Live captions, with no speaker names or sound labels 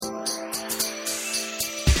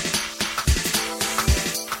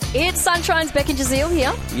It's Sunshine's Beck and Jazeel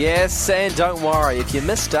here. Yes, and don't worry, if you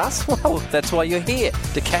missed us, well, that's why you're here,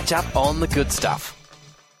 to catch up on the good stuff.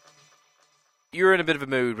 You're in a bit of a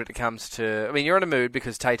mood when it comes to... I mean, you're in a mood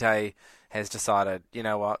because Tay-Tay has decided, you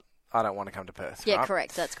know what, I don't want to come to Perth. Yeah, right?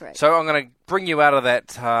 correct. That's correct. So I'm going to bring you out of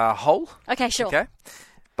that hole. Okay, sure. Okay?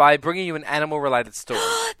 By bringing you an animal-related story.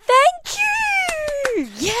 Thank you!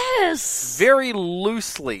 Yes! Very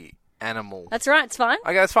loosely animal. That's right, it's fine.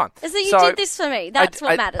 Okay, that's fine. Is that you did this for me. That's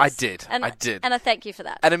what matters. I did. And I thank you for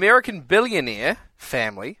that. An American billionaire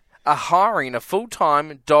family are hiring a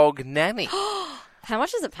full-time dog nanny. How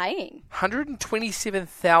much is it paying?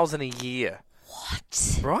 $127,000 a year.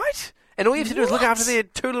 What? Right? And all you have to do is look after their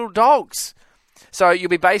two little dogs. So you'll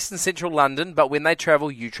be based in central London, but when they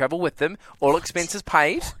travel, you travel with them. All expenses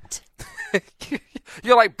paid.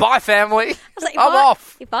 You're like, bye, family. I was like, I'm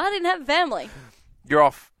off. If I didn't have family. You're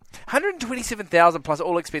off. $127,000 plus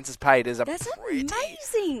all expenses paid is That's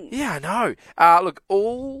amazing. Yeah, I know. Look,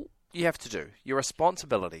 all you have to do, your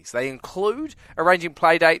responsibilities, they include arranging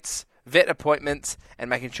play dates, vet appointments, and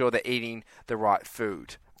making sure they're eating the right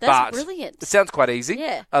food. That's brilliant. It sounds quite easy.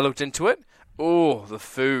 Yeah. I looked into it. Oh, the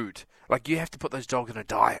food. Like, you have to put those dogs on a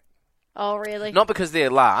diet. Oh, really? Not because they're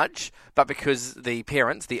large, but because the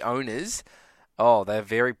parents, the owners... Oh, they're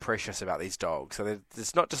very precious about these dogs. So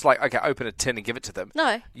it's not just like, okay, open a tin and give it to them.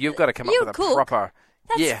 No. You've got to come up with a proper...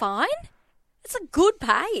 That's fine. It's a good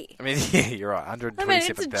pay. I mean, yeah, you're right. 127,000. I mean,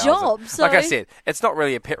 it's a job. So... Like I said, it's not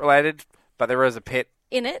really a pet related, but there is a pet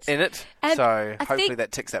in it. And so hopefully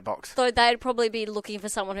that ticks that box. So they'd probably be looking for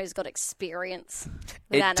someone who's got experience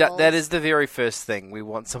with animals. That is the very first thing. We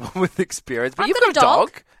want someone with experience. But I've you've got got a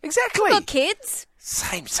dog. Exactly. I've got kids.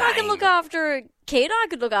 Same. I can look after a kid. I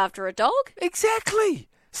could look after a dog. Exactly.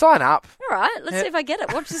 Sign up. All right. Let's see if I get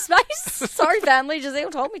it. Watch this space. Sorry, family.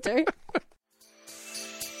 Jazeel told me to.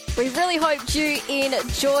 We really hoped you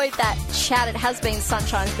enjoyed that chat. It has been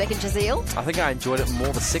Sunshine's Beck and Jazeel. I think I enjoyed it more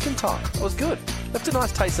the second time. It was good. Left a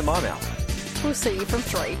nice taste in my mouth. We'll see you from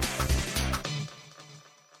 3.